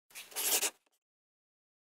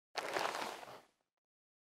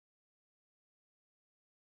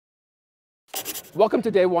Welcome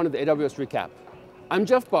to day one of the AWS Recap. I'm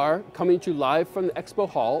Jeff Barr, coming to you live from the Expo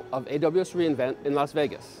Hall of AWS reInvent in Las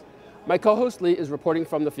Vegas. My co-host Lee is reporting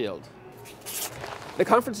from the field. The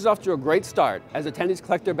conference is off to a great start as attendees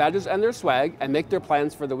collect their badges and their swag and make their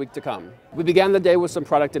plans for the week to come. We began the day with some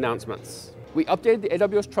product announcements. We updated the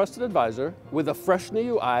AWS Trusted Advisor with a fresh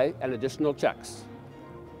new UI and additional checks.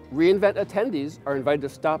 reInvent attendees are invited to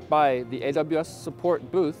stop by the AWS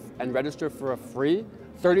Support booth and register for a free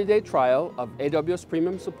 30-day trial of AWS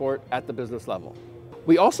Premium support at the business level.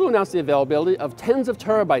 We also announced the availability of tens of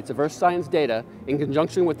terabytes of Earth science data in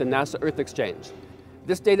conjunction with the NASA Earth Exchange.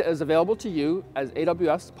 This data is available to you as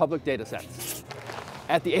AWS public datasets.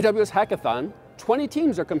 At the AWS Hackathon, 20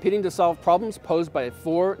 teams are competing to solve problems posed by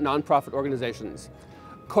 4 nonprofit organizations.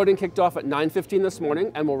 Coding kicked off at 9:15 this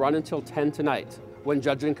morning and will run until 10 tonight, when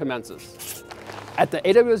judging commences. At the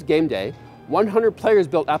AWS Game Day, 100 players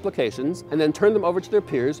built applications and then turned them over to their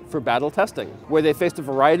peers for battle testing, where they faced a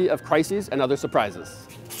variety of crises and other surprises.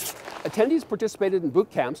 Attendees participated in boot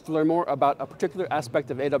camps to learn more about a particular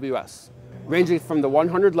aspect of AWS, ranging from the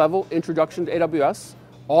 100 level introduction to AWS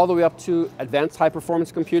all the way up to advanced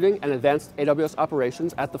high-performance computing and advanced AWS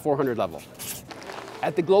operations at the 400 level.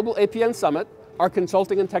 At the Global APN Summit, our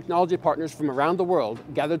consulting and technology partners from around the world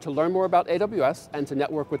gathered to learn more about AWS and to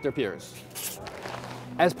network with their peers.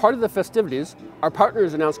 As part of the festivities, our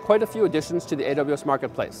partners announced quite a few additions to the AWS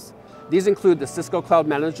Marketplace. These include the Cisco Cloud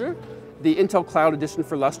Manager, the Intel Cloud Edition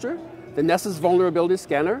for Lustre, the Nessus Vulnerability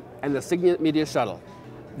Scanner, and the Signet Media Shuttle.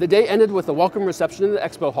 The day ended with a welcome reception in the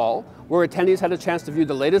Expo Hall, where attendees had a chance to view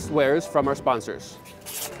the latest wares from our sponsors.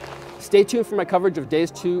 Stay tuned for my coverage of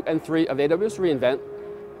days 2 and 3 of AWS reInvent.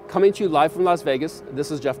 Coming to you live from Las Vegas,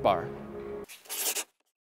 this is Jeff Barr.